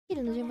ー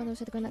ルの順番で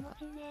教えてくれないか。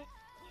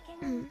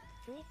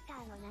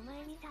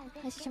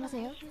配信します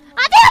よ。あ、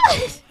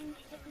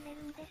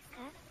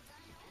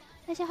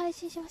でも配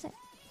信しません。あ、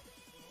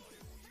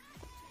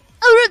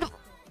うるっ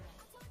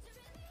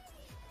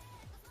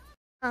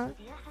あね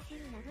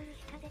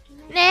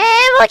え、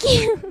もう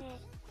キモ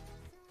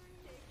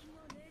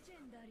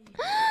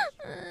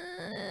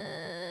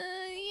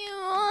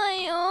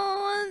いよ、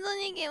本当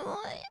にキモい。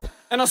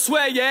And I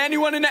swear, yeah,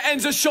 anyone in the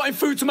ends are shotting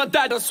food to my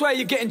dad. I swear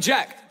you're getting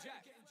jacked.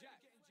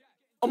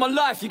 On my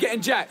life, you're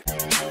getting jacked.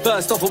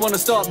 First off, I wanna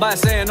start by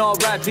saying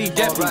R.I.P.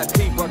 Depp,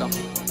 R.I.P. brother.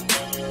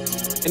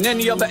 And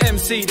any other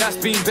MC that's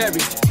been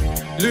buried.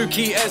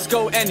 Lukey,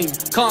 Esco, any.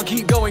 Can't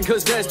keep going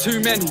cause there's too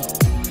many.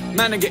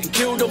 Man are getting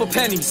killed over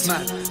pennies,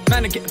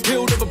 man are getting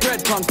peeled over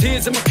breadcrumbs.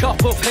 Tears in my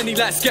cup of Henny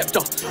like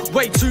Skepta.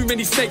 Way too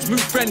many snakes move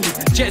friendly.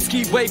 Jet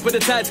ski wave but the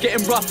tide's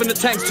getting rough and the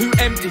tank's too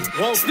empty.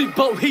 Sleep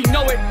boat, he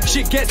know it.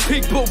 Shit gets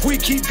big but we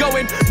keep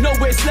going. Know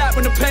what it's like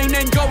when the pain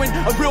ain't going.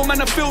 A real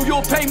man, I feel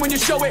your pain when you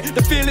show it.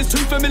 The feeling's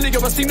too familiar,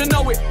 I seem to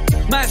know it.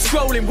 Man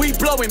scrolling, we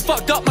blowing.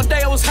 Fucked up my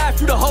day, I was high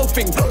through the whole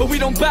thing. But we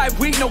don't buy it,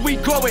 we know we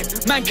grow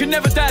it. Man can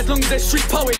never die as long as they're street poet.